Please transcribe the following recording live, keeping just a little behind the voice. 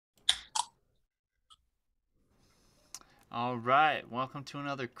All right, welcome to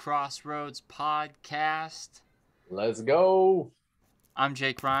another Crossroads podcast. Let's go. I'm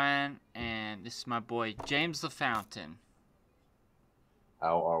Jake Ryan, and this is my boy James the Fountain.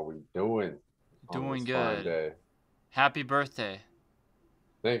 How are we doing on Doing this fine good. day? Happy birthday.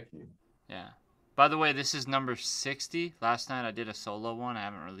 Thank you. Yeah. By the way, this is number 60. Last night I did a solo one. I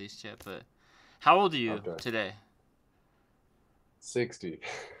haven't released yet, but how old are you today? 60.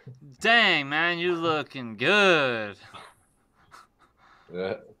 Dang, man, you looking good.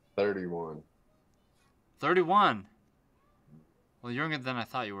 Yeah, 31. 31. Well, younger than I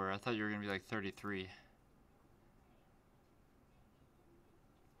thought you were. I thought you were going to be like 33.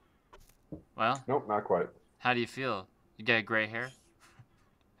 Well, Nope, not quite. how do you feel? You got gray hair?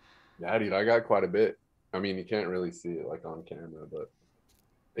 Yeah, dude, I got quite a bit. I mean, you can't really see it like on camera, but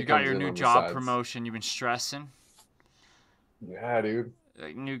You got your new job promotion. You've been stressing. Yeah, dude.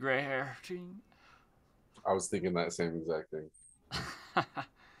 Like new gray hair. I was thinking that same exact thing. Yeah.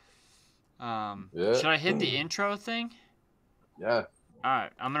 Should I hit the intro thing? Yeah. All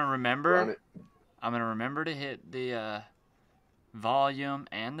right, I'm gonna remember. I'm gonna remember to hit the volume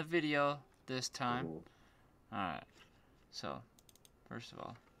and the video this time. All right. So, first of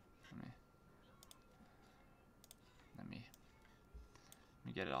all, let me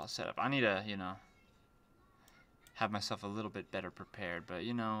get it all set up. I need to, have myself a little bit better prepared. But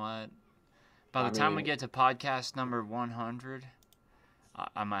you know what? By the time we get to podcast number 100,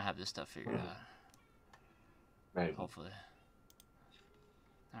 I might have this stuff figured out. Maybe. Hopefully.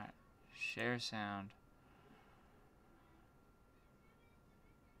 All right. Share sound.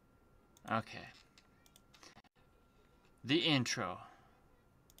 Okay. The intro.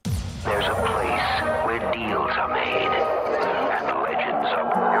 There's a place where deals are made and legends are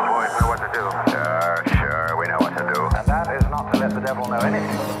born. You boys know what to do. Sure, we know what to do. And that is not to let the devil know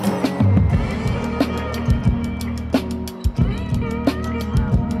anything.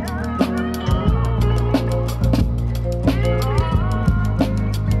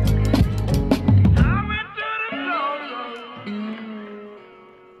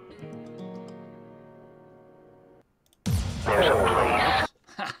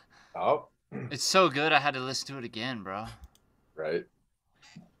 It's so good I had to listen to it again, bro. Right.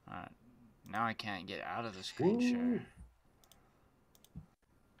 Alright. Now I can't get out of the screen share.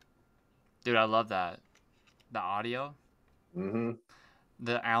 Dude, I love that. The audio. Mm-hmm.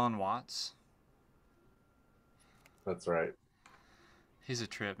 The Alan Watts. That's right. He's a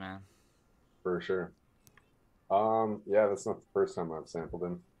trip, man. For sure. Yeah, that's not the first time I've sampled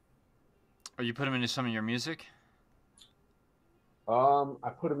him. Oh, you put him into some of your music? I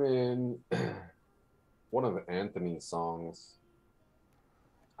put him in one of Anthony's songs.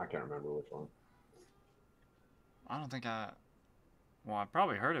 I can't remember which one. I don't think well, I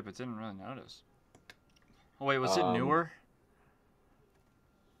probably heard it, but didn't really notice. Oh, wait, was it newer?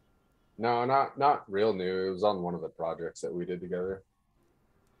 No, not real new. It was on one of the projects that we did together.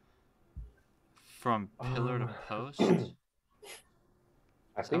 From Pillar to Post?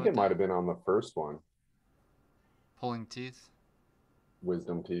 I think it might have been on the first one. Pulling Teeth?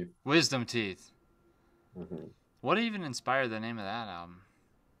 Wisdom Teeth. Wisdom Teeth. Mm-hmm. What even inspired the name of that album?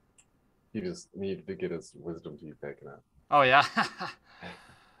 He just needed to get his wisdom teeth taken out. Oh, yeah?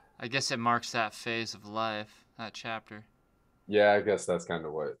 I guess it marks that phase of life, that chapter. Yeah, I guess that's kind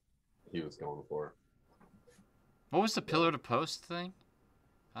of what he was going for. What was the Pillar to Post thing?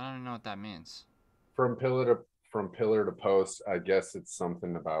 I don't even know what that means. From pillar to post, I guess it's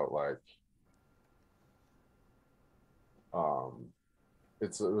something about like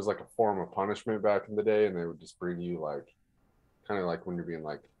it was like a form of punishment back in the day, and they would just bring you like kind of like when you're being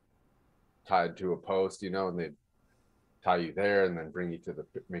like tied to a post, and they'd tie you there and then bring you to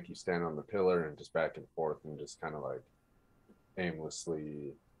make you stand on the pillar and just back and forth and just kind of like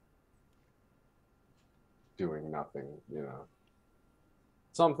aimlessly doing nothing,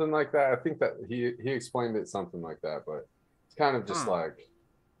 something like that. I think that he explained it something like that, but it's kind of just like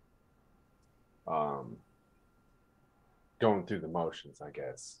going through the motions, I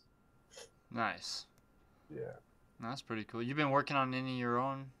guess. Nice. Yeah. That's pretty cool. You've been working on any of your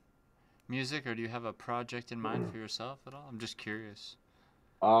own music, or do you have a project in mind for yourself at all? I'm just curious.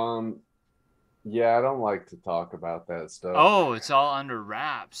 Yeah, I don't like to talk about that stuff. Oh, it's all under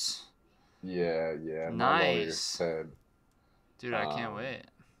wraps. Yeah. Nice. My lawyer said, dude, I can't wait.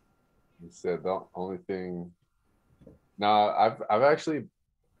 He said the only thing. No, I've actually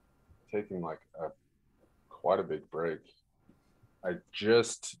taken like quite a big break. I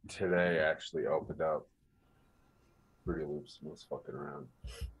just today actually opened up Fruity Loops and was fucking around.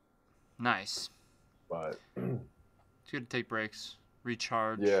 Nice. But it's good to take breaks,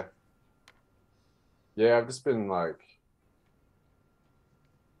 recharge. Yeah, I've just been like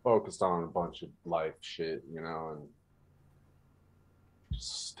focused on a bunch of life shit, you know, and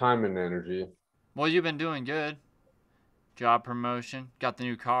just time and energy. Well, you've been doing good. Job promotion. Got the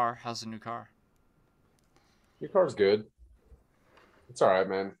new car. How's the new car? Your car's good. It's all right,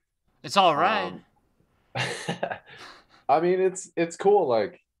 man. It's all right. Um, I mean, it's cool.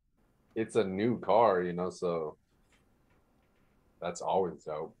 Like, it's a new car, you know, so that's always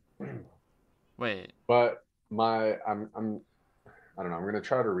dope. Wait. But I don't know. I'm gonna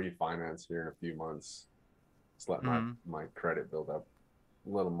try to refinance here in a few months. Just let my credit build up a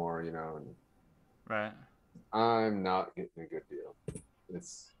little more, you know, and Right. I'm not getting a good deal.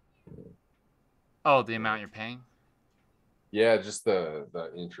 It's Oh, the amount you're paying? yeah, just the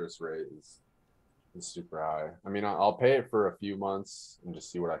interest rate is super high. I mean, I'll pay it for a few months and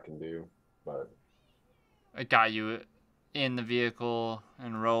just see what I can do, but It got you in the vehicle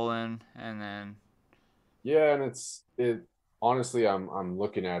and rolling, and then yeah, and it honestly, I'm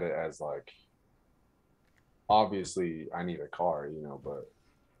looking at it as like obviously I need a car, you know, but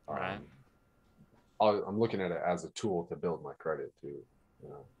right. I'm looking at it as a tool to build my credit too, you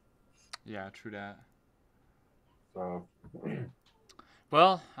know. Yeah, true that. So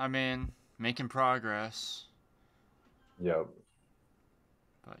Well, I mean, making progress. yeah,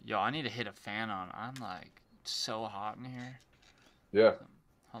 But yo, I need to hit a fan on. I'm like so hot in here. yeah,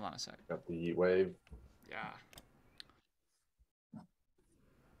 Hold on a sec. got the heat wave. Yeah.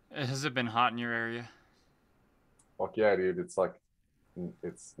 Has it been hot in your area? Fuck yeah, dude. It's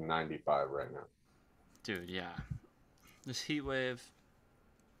 95 right now. Dude, yeah. This heat wave.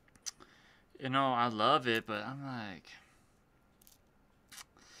 You know, I love it, but I'm like,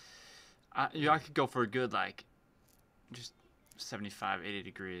 I could go for a good like, just 75, 80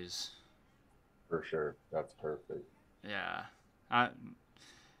 degrees. For sure. That's perfect. Yeah.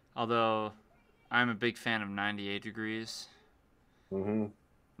 Although I'm a big fan of 98 degrees. Mm-hmm.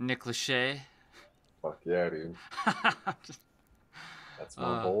 Nick Lachey. Fuck yeah, dude. That's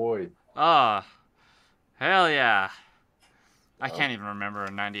my boy. Oh, hell yeah. I can't even remember a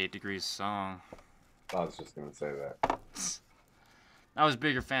 98 degrees song. I was just gonna say that. I was a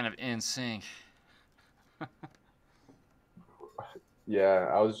bigger fan of NSYNC. Yeah,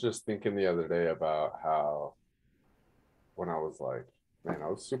 I was just thinking the other day about how when I was like, man, I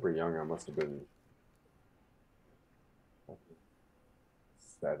was super young. I must have been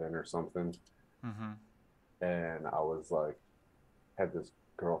 7 or something. Mm-hmm. And I was like, had this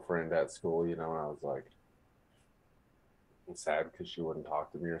girlfriend at school, you know, and I was like sad because she wouldn't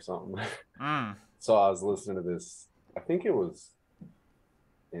talk to me or something. So I was listening to this, I think it was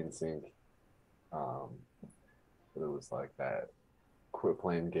NSYNC. But it was like that "Quit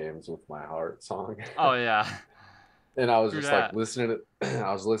Playing Games with My Heart" song. Oh yeah. And I was True just that. like listening to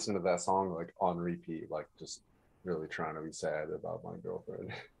I was listening to that song like on repeat, like just really trying to be sad about my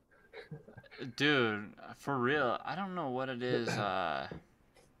girlfriend. Dude, for real, I don't know what it is.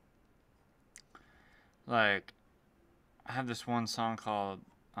 Like, I have this one song called,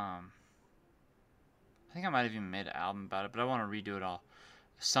 I think I might have even made an album about it, but I want to redo it all.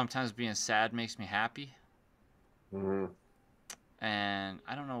 Sometimes being sad makes me happy. Mm-hmm. And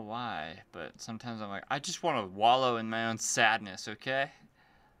I don't know why, but sometimes I'm like, I just want to wallow in my own sadness, okay?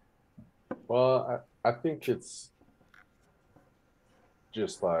 Well, I think it's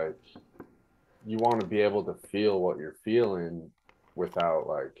just like you want to be able to feel what you're feeling without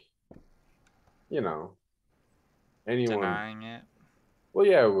like, you know, anyone. Denying it. Well,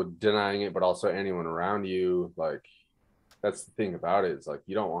 yeah, with denying it, but also anyone around you. Like, that's the thing about it. Is like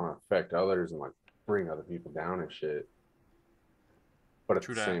you don't want to affect others and like bring other people down and shit. But at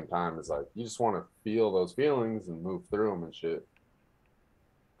True the that. same time, it's like you just want to feel those feelings and move through them and shit.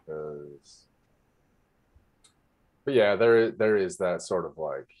 Because, but yeah, there is that sort of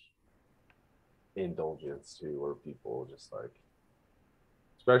like indulgence too, where people just like,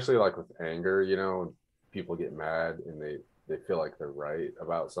 especially like with anger, you know, when people get mad and they feel like they're right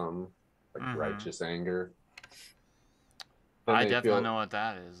about something, like righteous anger. Then I they definitely feel know what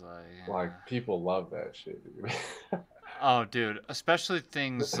that is like. Yeah. like people love that shit, dude. Oh, dude, especially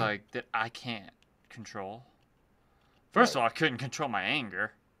things like that I can't control. First of all, I couldn't control my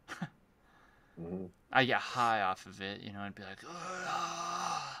anger. Mm-hmm. I get high off of it, you know, and be like,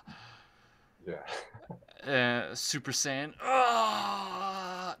 "Ugh." Yeah. Super Saiyan.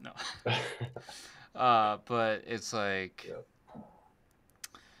 No. But it's like,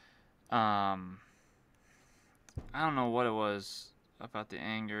 I don't know what it was about the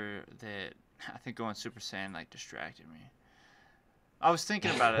anger that I think going Super Saiyan like distracted me. I was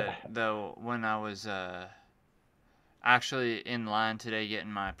thinking about it though when I was actually in line today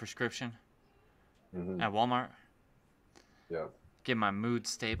getting my prescription Mm-hmm. at Walmart. Yeah. get my mood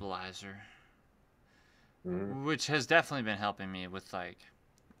stabilizer, Mhm. which has definitely been helping me with like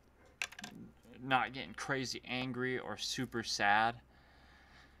not getting crazy angry or super sad.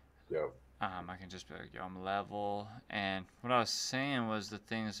 Yep. I can just be like, yo, I'm level. And what I was saying was the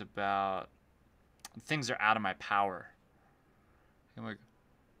things about things are out of my power. I'm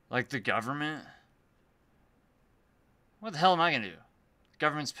like the government. What the hell am I gonna do? The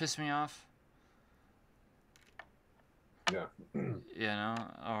government's pissed me off. Yeah. You know,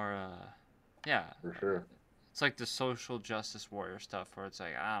 or yeah, For sure. it's like the social justice warrior stuff where it's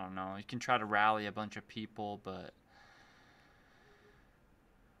like, I don't know, you can try to rally a bunch of people, but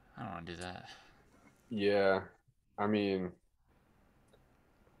I don't want to do that. Yeah. I mean,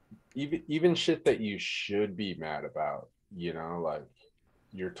 even shit that you should be mad about, like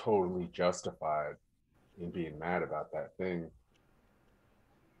you're totally justified in being mad about that thing.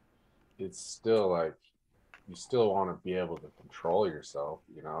 It's still like you still want to be able to control yourself,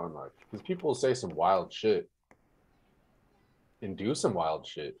 and like because people will say some wild shit and do some wild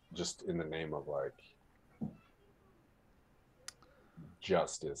shit just in the name of like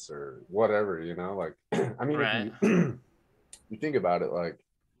justice or whatever, like I mean if Right. you you think about it, like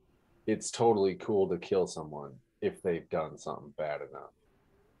it's totally cool to kill someone if they've done something bad enough.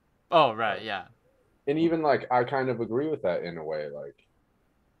 Oh, right, Like, yeah. and even like I kind of agree with that in a way, like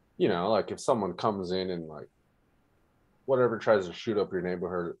like if someone comes in and like whatever tries to shoot up your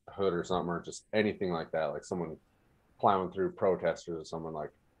neighborhood or something, or just anything like that, like someone plowing through protesters or someone,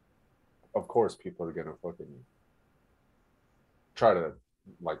 like of course people are gonna fucking try to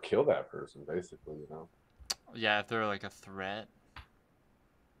like kill that person basically. Yeah, if they're like a threat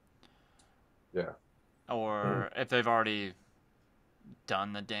Yeah. or if they've already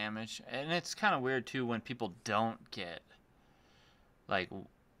done the damage. And it's kind of weird too when people don't get like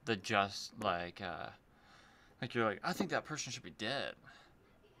the just like you're like, I think that person should be dead.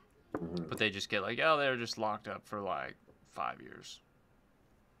 Mm-hmm. But they just get like, oh, they're just locked up for like 5 years.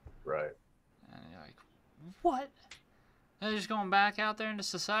 Right. And you're like, what? They're just going back out there into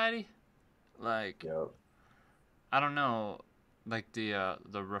society? Like, Yep. I don't know, like the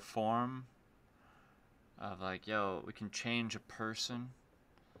reform of like, yo, we can change a person.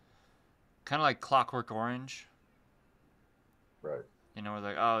 Kind of like Clockwork Orange. Right. You know, we're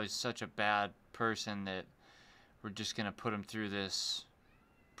like, oh, he's such a bad person that we're just going to put him through this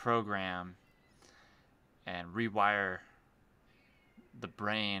program and rewire the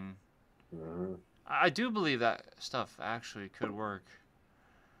brain. Mm-hmm. I do believe that stuff actually could work.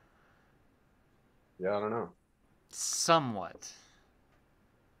 Yeah, I don't know. Somewhat.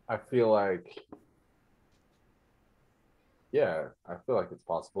 I feel like, yeah, I feel like it's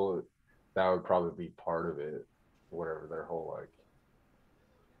possible. That would probably be part of it, whatever their whole like,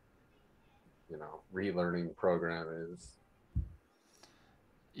 relearning program is.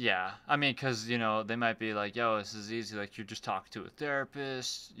 Yeah. I mean, because, you know, they might be like, yo, this is easy. Like, you just talk to a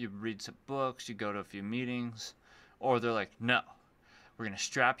therapist, you read some books, you go to a few meetings. Or they're like, no, we're going to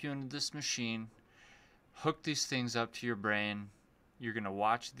strap you into this machine, hook these things up to your brain. You're going to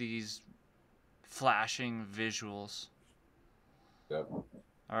watch these flashing visuals. Yep.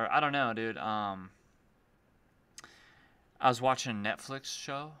 Or, I don't know, dude. I was watching a Netflix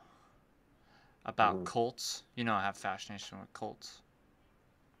show about Mm-hmm. cults. You know, I have fascination with cults.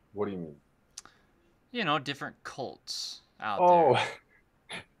 What do you mean? You know, different cults out Oh, there.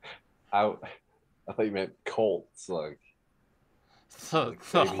 I thought you meant colts, like The, like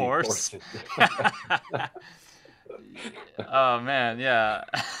the baby horse. horses. Oh, man, yeah.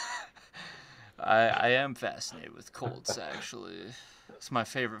 I am fascinated with Colts, actually. It's my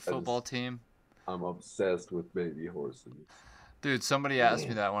favorite football team. I'm obsessed with baby horses. Dude, somebody asked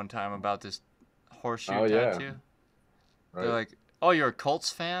me that one time about this horseshoe Oh yeah, tattoo. They're right. like, oh, you're a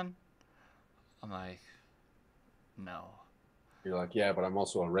Colts fan? I'm like, no. You're like, yeah, but I'm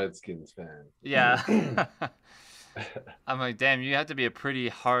also a Redskins Yeah. fan. I'm like, damn, you have to be a pretty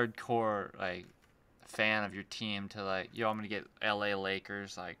hardcore, like, fan of your team to, like, yo, I'm going to get LA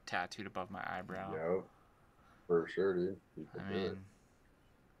Lakers, like, tattooed above my eyebrow. Yep, for sure, dude. People I do it. mean,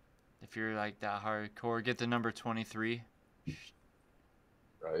 if you're, like, that hardcore, get the number 23.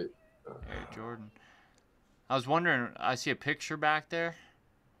 Right. Air Jordan. I was wondering, I see a picture back there.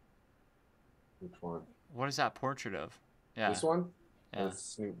 Which one? What is that portrait of? Yeah. This one? Yeah. That's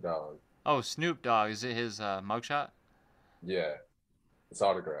Snoop Dogg. Oh, Snoop Dogg. Is it his mugshot? Yeah, it's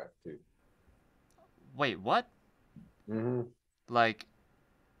autographed too. Wait, what? Mm-hmm. Like,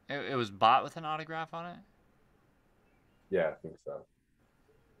 it was bought with an autograph on it? Yeah, I think so.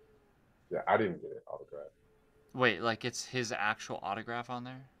 Yeah, I didn't get it autographed. Wait, like it's his actual autograph on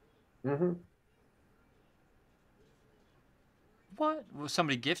there? Mm-hmm. What? Was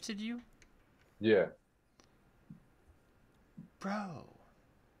somebody gifted you? Yeah, Bro.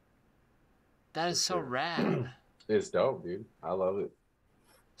 That for is so sure. rad. It's dope, dude. I love it.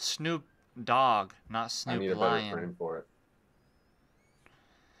 Snoop Dogg, not I Snoop need a better Lion. frame for it.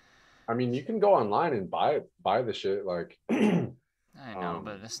 I mean, you can go online and buy the shit. Like, I know,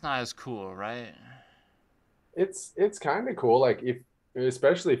 but it's not as cool, right? it's kind of cool. Like, if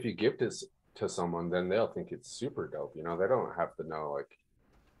especially if you gift it to someone, then they'll think it's super dope. You know, they don't have to know like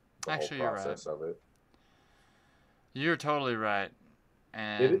the whole Actually, you're right. process of it. You're totally right.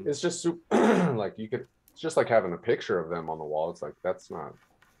 And It's just super. Like you could. It's just like having a picture of them on the wall. It's like that's not.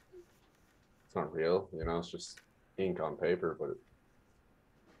 It's not real. You know, it's just ink on paper, but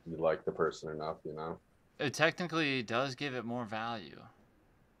you like the person enough. You know. it technically does give it more value.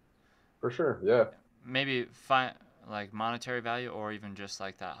 For sure. Yeah. Maybe like monetary value, or even just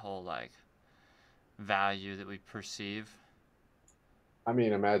like that whole like value that we perceive. I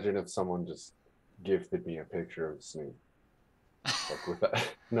mean, imagine if someone just gifted me a picture of Snoop, like with that,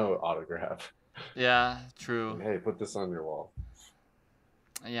 no autograph. Yeah, true. And hey, put this on your wall.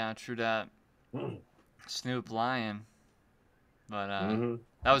 Yeah, true that. Snoop Lion. But Mm-hmm.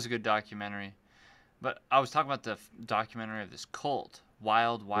 that was a good documentary. But I was talking about the documentary of this cult,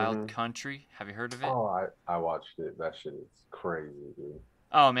 Wild Wild Mm-hmm. Country. Have you heard of it? Oh, I watched it. That shit is crazy, dude.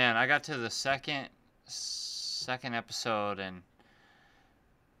 Oh man, I got to the second episode and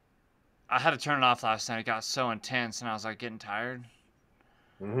I had to turn it off last night. It got so intense and I was like getting tired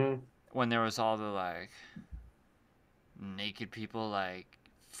Mm-hmm. when there was all the like naked people like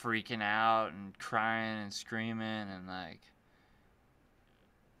freaking out and crying and screaming and like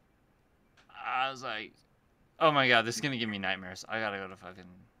I was like, "Oh my god, this is going to give me nightmares. I got to go to fucking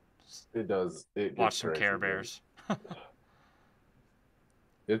It does. It watch gets some crazy, Care dude. Bears."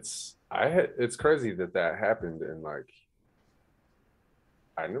 It's crazy that that happened, and like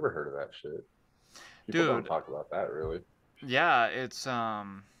I never heard of that shit. People don't Dude, talk about that really. yeah, it's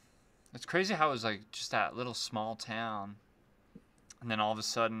crazy how it was like just that little small town and then all of a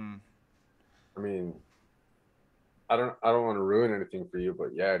sudden I mean, I don't want to ruin anything for you,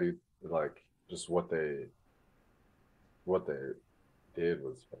 but yeah, dude, like just what they did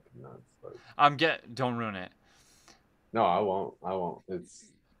was fucking nuts. Like, don't ruin it. no, I won't. I won't.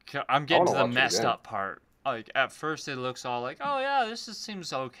 I'm I getting want to to the watch it messed again. up part. Like at first it looks all like, "Oh yeah, this just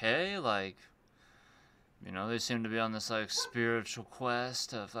seems okay." Like, you know, they seem to be on this like spiritual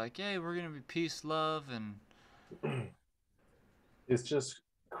quest of like, "Hey, we're going to be peace, love and It's just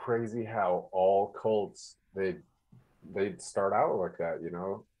crazy how all cults they start out like that, you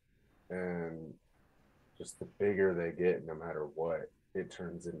know, and just the bigger they get, no matter what, it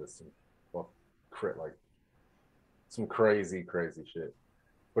turns into some well, like some crazy shit.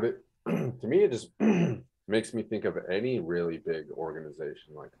 But it to me, it just makes me think of any really big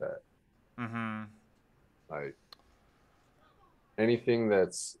organization like that, mhm. like anything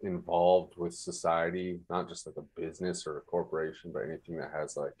that's involved with society, not just like a business or a corporation, but anything that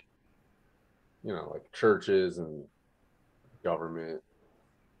has like like churches and government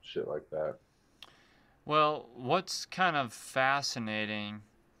shit like that. Well, what's kind of fascinating,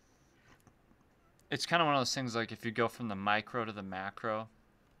 it's kind of one of those things like if you go from the micro to the macro,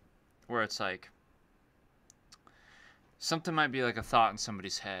 where it's like something might be like a thought in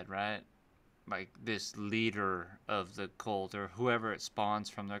somebody's head, right? Like this leader of the cult or whoever it spawns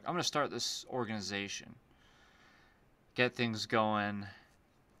from, they're like, I'm going to start this organization, get things going.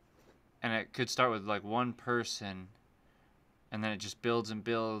 And it could start with like one person, and then it just builds and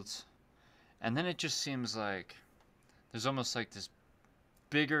builds. And then it just seems like there's almost like this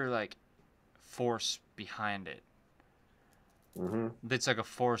bigger like force behind it. Mm-hmm. That's like a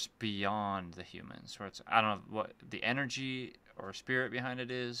force beyond the humans, where it's, I don't know what the energy or spirit behind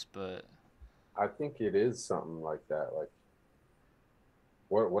it is, but I think it is something like that. Like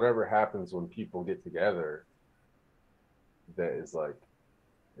whatever happens when people get together, that is like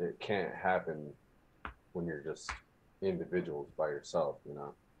it can't happen when you're just individuals by yourself.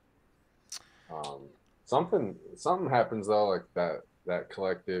 Um, something happens though, like that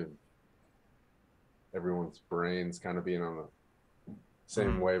collective, everyone's brains kind of being on the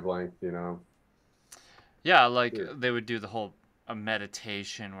same wavelength. yeah, like Yeah. they would do the whole a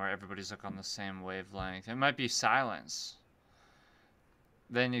meditation where everybody's like on the same wavelength. It might be silence.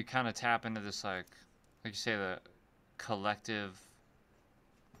 Then you kind of tap into this like you say, the collective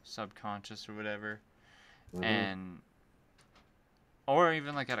subconscious or whatever, Mm-hmm. and or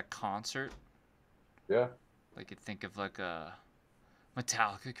even like at a concert, Yeah. like you think of like a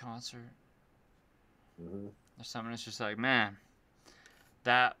Metallica concert Mm-hmm. or something. It's just like, man,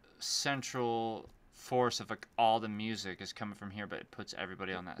 that central force of like all the music is coming from here, but it puts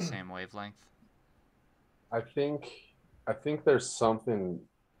everybody on that same wavelength? I think I think there's something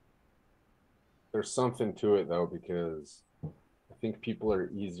to it though, because I think people are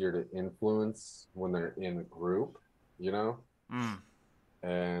easier to influence when they're in a group, you know? Mm.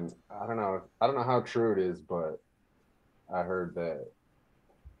 And I don't know how true it is, but I heard that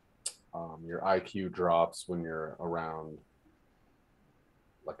your IQ drops when you're around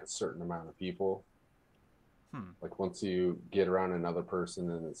like a certain amount of people. Like once you get around another person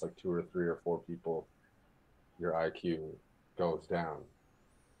and it's like two or three or four people, your IQ goes down.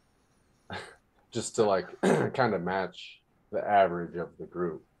 Just to like kind of match the average of the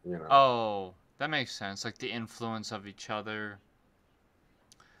group, you know? Oh, that makes sense. Like the influence of each other.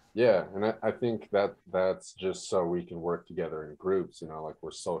 Yeah, and I think that's just so we can work together in groups, you know, like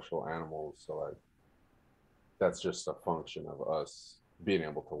we're social animals, so like that's just a function of us being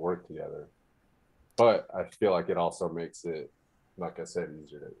able to work together. But I feel like it also makes it, like I said,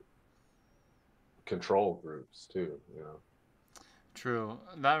 easier to control groups too, you know. True.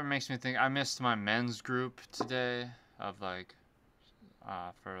 That makes me think I missed my men's group today of like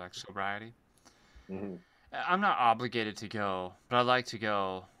for like sobriety. Hmm. I'm not obligated to go, but I like to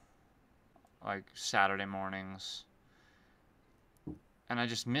go like Saturday mornings. And I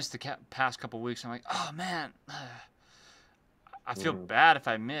just missed the past couple weeks. I'm like, oh man, I feel Hmm. bad if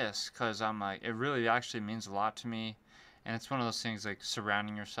I miss because I'm like, it really actually means a lot to me. And it's one of those things like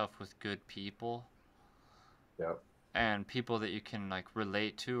surrounding yourself with good people Yep. and people that you can like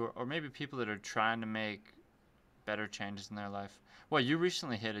relate to, or maybe people that are trying to make better changes in their life. Well, you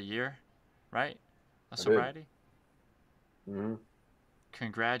recently hit a year, right? Of I did. sobriety? Hmm.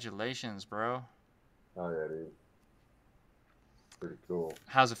 Congratulations, bro. Oh yeah, dude. Pretty cool.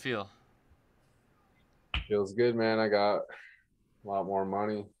 How's it feel? Feels good, man. I got a lot more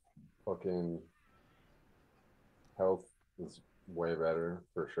money. Fucking health is way better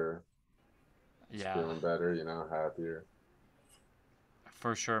for sure. Just Yeah, feeling better, you know, happier.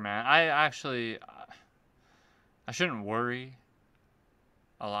 for sure, man. I actually, I shouldn't worry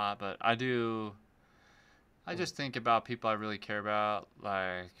a lot, but I do. I just think about people I really care about,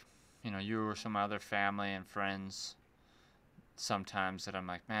 like, you or some other family and friends sometimes that I'm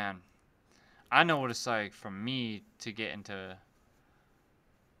like, man, I know what it's like for me to get into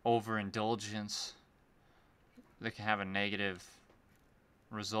overindulgence that can have a negative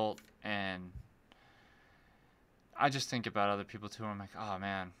result. And I just think about other people too. I'm like, oh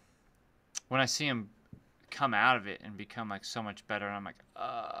man, when I see them come out of it and become like so much better, and I'm like,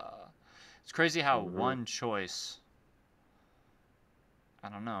 it's crazy how Hmm. one choice, I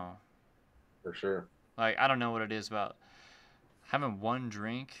don't know, For sure. like, I don't know what it is about having one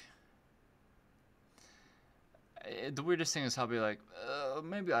drink. The weirdest thing is I'll be like,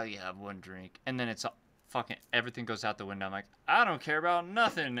 maybe I have one drink, and then it's fucking everything goes out the window. I'm like, I don't care about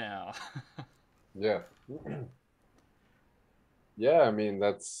nothing now. Yeah. Yeah, I mean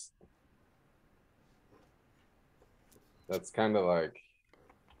that's kind of like,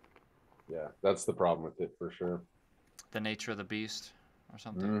 yeah, that's the problem with it for sure. The nature of the beast, or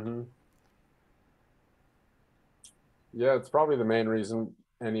something. Hmm. Yeah, it's probably the main reason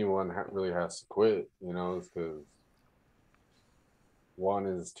anyone really has to quit, you know, is because one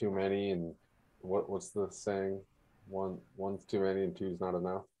is too many, and what's the saying? One's too many and two's not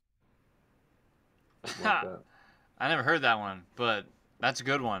enough. Something like that. I never heard that one, but that's a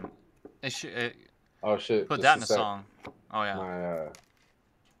good one. It Oh shit, put just that a in a sec. song. Oh yeah. My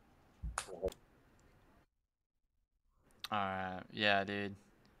All right. Yeah, dude.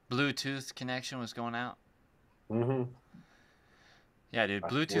 Bluetooth connection was going out. hmm Yeah, dude. I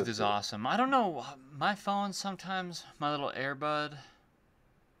Bluetooth is flipped it. awesome. I don't know. My phone sometimes, my little earbud.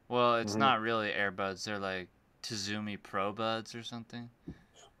 Well, it's Hmm. not really earbuds. They're like Tizumi Pro Buds or something.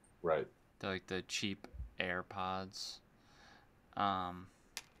 Right. They're like the cheap AirPods. Um,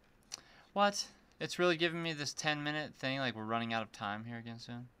 what? It's really giving me this 10-minute thing. Like we're running out of time here again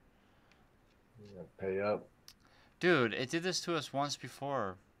soon. Yeah, pay up. Dude, it did this to us once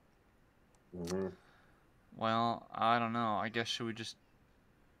before. Hmm. Well, I don't know. I guess should we just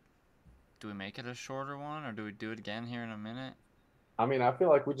do we make it a shorter one or do we do it again here in a minute? I mean, I feel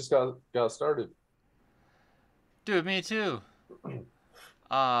like we just got started. Dude, me too.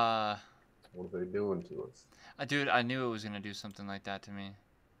 Uh, What are they doing to us? dude, I knew it was gonna do something like that to me,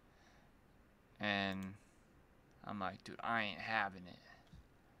 and I'm like, dude, I ain't having it.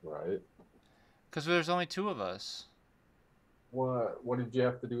 Right. Cause there's only two of us. What did you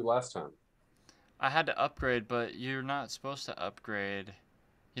have to do last time? I had to upgrade, but you're not supposed to upgrade.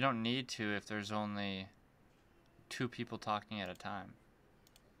 You don't need to if there's only two people talking at a time.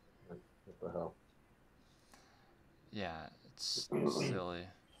 Like, what the hell? Yeah, it's silly.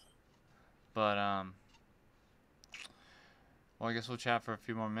 But well, I guess we'll chat for a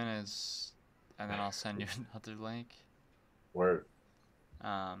few more minutes, and then I'll send you another link. We're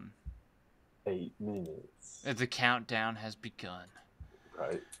Um, 8 minutes. the countdown has begun.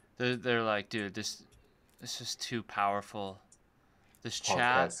 Right. They're like, dude, this is too powerful. This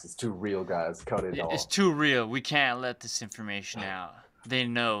chat Podcast is too real, guys. Cut it it's off. too real. We can't let this information out. They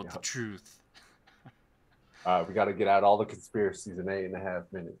know the Yep. truth. We got to get out all the conspiracies in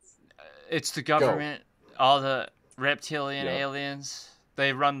 8.5 minutes. It's the government, all the reptilian Yep. aliens.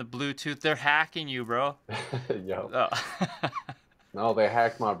 They run the Bluetooth. They're hacking you, bro. Yo. Oh. No, they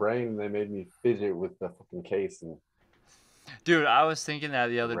hacked my brain and they made me fidget with the fucking case and Dude, I was thinking that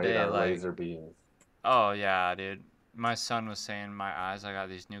the other day, radar like, laser beams. oh yeah, dude. My son was saying my eyes. I got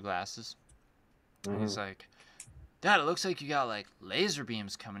these new glasses. And he's like, Dad, it looks like you got like laser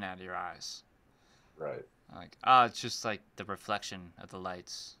beams coming out of your eyes. Right. I'm like, oh, it's just like the reflection of the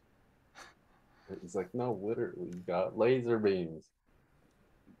lights. He's like, no, literally, you got laser beams.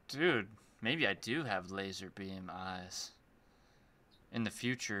 Dude, maybe I do have laser beam eyes. In the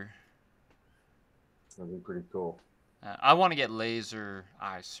future. That'd be pretty cool. I want to get laser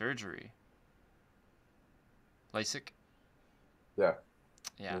eye surgery. LASIK? Yeah.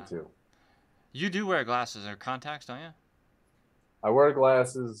 Yeah. Me too. You do wear glasses or contacts, don't you? I wear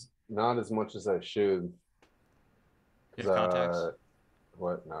glasses, not as much as I should. You have contacts?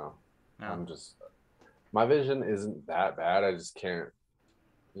 What? No. No. I'm just. My vision isn't that bad. I just can't.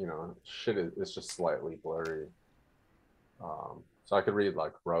 It's just slightly blurry. So I could read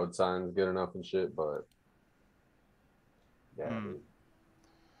like road signs good enough and shit, but yeah, dude,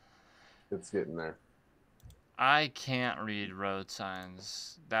 it's getting there. I can't read road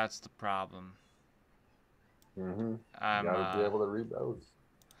signs. That's the problem. You I'm gotta be able to read those.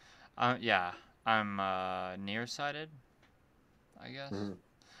 yeah, I'm nearsighted, I guess. Mhm.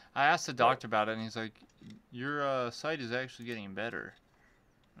 I asked the doctor about it, and he's like, "Your sight is actually getting better."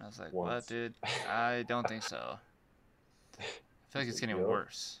 And I was like, "What, Once. dude? I don't think so. I feel like it's getting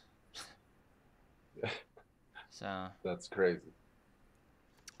worse." So. That's crazy.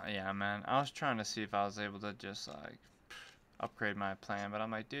 Yeah, man. I was trying to see if I was able to just like upgrade my plan, but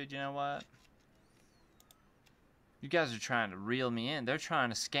I'm like, dude, you know what? You guys are trying to reel me in. They're trying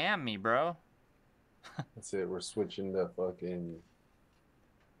to scam me, bro. That's it. We're switching to fucking.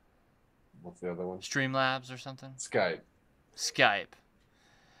 What's the other one? Streamlabs or something? Skype. Skype.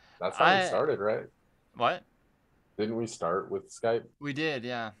 That's how we started, right? What? Didn't we start with Skype? We did,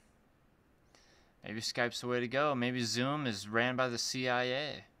 yeah. Maybe Skype's the way to go. Maybe Zoom is ran by the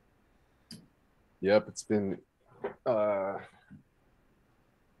CIA. Yep, it's been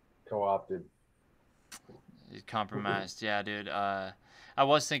co-opted. Compromised, yeah, dude. I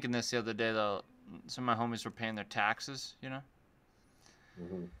was thinking this the other day, though. Some of my homies were paying their taxes, you know?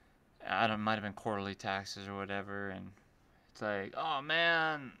 I don't, might have been quarterly taxes or whatever, and it's like, oh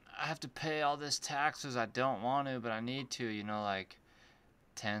man, I have to pay all this taxes. I don't want to, but I need to, you know, like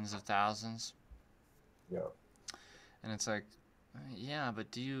tens of thousands. Yeah. And it's like, yeah,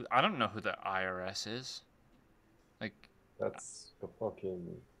 but do you? I don't know who the IRS is. Like, that's a fucking.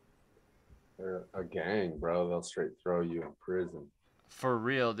 They're a gang, bro. They'll straight throw you in prison. For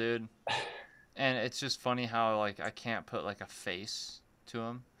real, dude. And it's just funny how like I can't put like a face to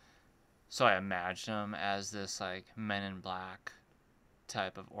them. So I imagine them as this like Men in Black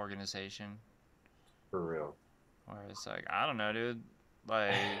type of organization. For real. Where it's like, I don't know, dude.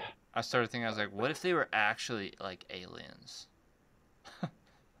 Like, I started thinking, I was like, what if they were actually like aliens?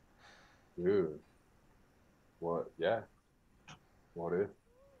 Dude. What? Yeah. What if?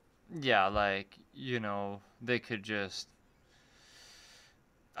 Yeah, like, you know, they could just,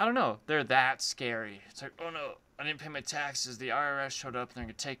 I don't know, they're that scary. It's like, oh no, I didn't pay my taxes. The IRS showed up and they're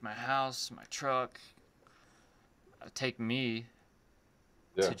going to take my house, my truck, take me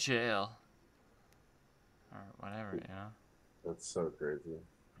to jail. Or whatever, you know? That's so crazy.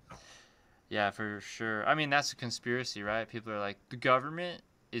 Yeah, for sure. I mean, that's a conspiracy, right? People are like, the government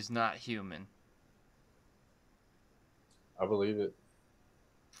is not human. I believe it.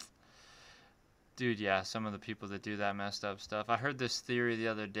 Dude, yeah, some of the people that do that messed up stuff. I heard this theory the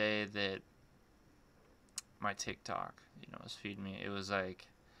other day that my TikTok, you know, was feeding me. It was like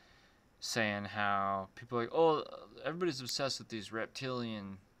saying how people are like, oh, everybody's obsessed with these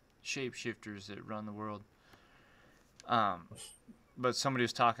reptilian shapeshifters that run the world. But somebody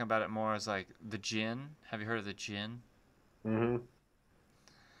was talking about it more as like the jinn. Have you heard of the jinn? Mm-hmm.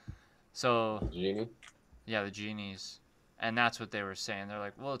 So Genie? Yeah, the genies. And that's what they were saying. They're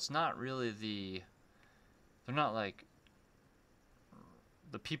like, well, it's not really they're not like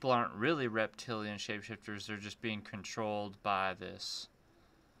the people aren't really reptilian shapeshifters. They're just being controlled by this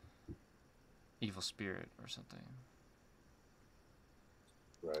evil spirit or something.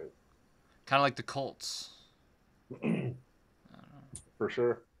 Right. Kind of like the cults. For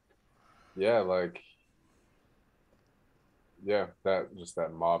sure. Yeah, like, yeah, that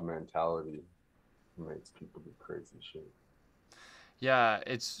mob mentality makes people do crazy shit. Yeah,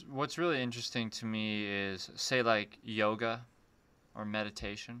 it's what's really interesting to me is say like yoga or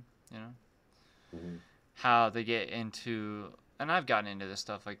meditation, you know, Mm-hmm. how they get into, and I've gotten into this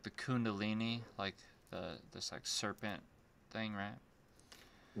stuff like the kundalini, like this like serpent thing, right?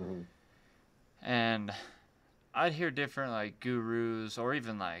 Mm-hmm. And I'd hear different like gurus or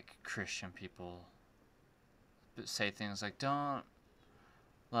even like Christian people say things like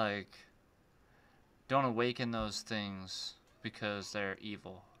like don't awaken those things because they're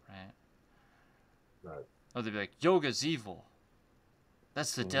evil, right? Right. Or they'd be like, yoga's evil.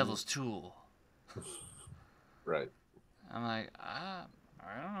 That's the Mm-hmm. devil's tool. Right. I'm like, I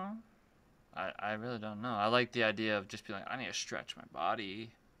don't know. I really don't know. I like the idea of just being like, I need to stretch my body.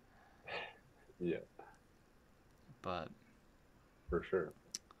 Yeah, But for sure.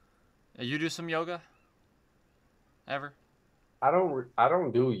 you do some yoga? Ever? I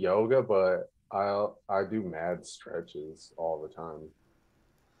don't do yoga, but I do mad stretches all the time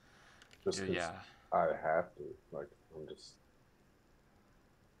just Dude, because yeah. I have to. Like, I'm just,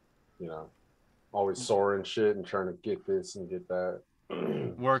 always sore and shit and trying to get this and get that.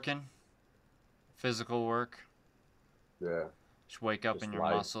 Working? Physical work? Yeah, Just wake up in just your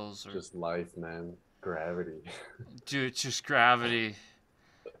life, muscles or just life, man. Gravity. dude, it's just gravity.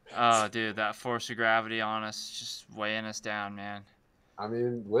 Oh, dude, that force of gravity on us, just weighing us down, man. I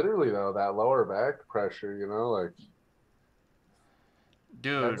mean, literally though, that lower back pressure, like that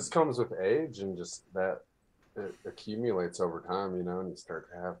Dude, just comes with age and just that it accumulates over time, and you start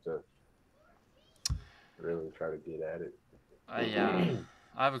to have to really try to get at it. yeah.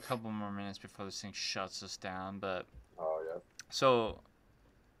 I have a couple more minutes before this thing shuts us down, but Oh yeah. so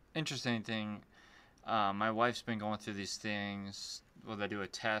interesting thing. My wife's been going through these things. Well, they do a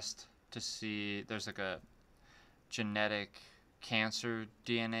test to see there's like a genetic cancer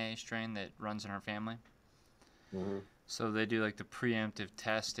DNA strain that runs in her family. Mm-hmm. So they do like the preemptive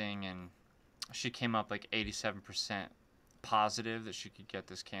testing, and she came up like 87% positive that she could get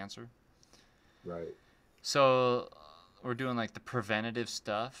this cancer. Right. So we're doing like the preventative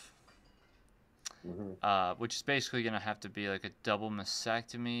stuff, Mm-hmm. which is basically going to have to be like a double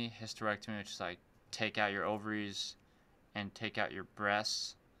mastectomy, hysterectomy, which is like take out your ovaries and take out your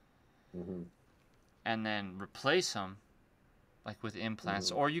breasts Mm-hmm. and then replace them like with implants.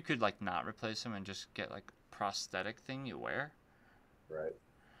 Mm-hmm. Or you could like not replace them and just get like prosthetic thing you wear. Right.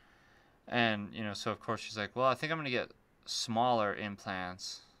 And, so of course she's like, well, I think I'm going to get smaller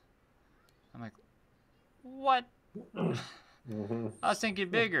implants. I'm like, what? Mm-hmm. I was thinking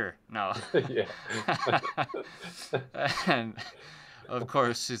bigger. No. Yeah. And of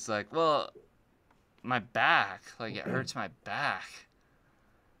course she's like, well, my back, like it hurts my back.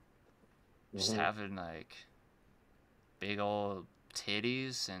 Just Mm-hmm. having like big old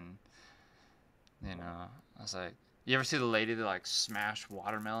titties and, I was like, you ever see the lady that like smashed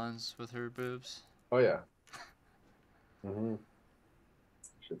watermelons with her boobs? Oh yeah. Mm-hmm.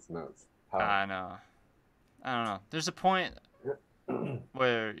 Shit's nuts. How? I know. I don't know. There's a point where,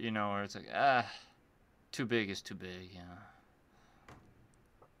 where it's like, too big is too big,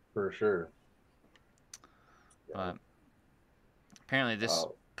 For sure. Yeah. But apparently this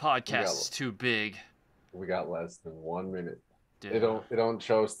Oh, podcast is too big. we got less than 1 minute. Dude. It don't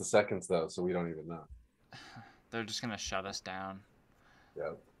show us the seconds though, so we don't even know. They're just gonna shut us down.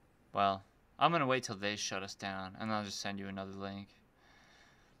 Yep. Well, I'm gonna wait till they shut us down, and I'll just send you another link.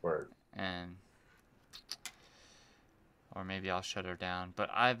 Word. Or maybe I'll shut her down. But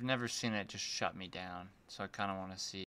I've never seen it just shut me down, so I kind of want to see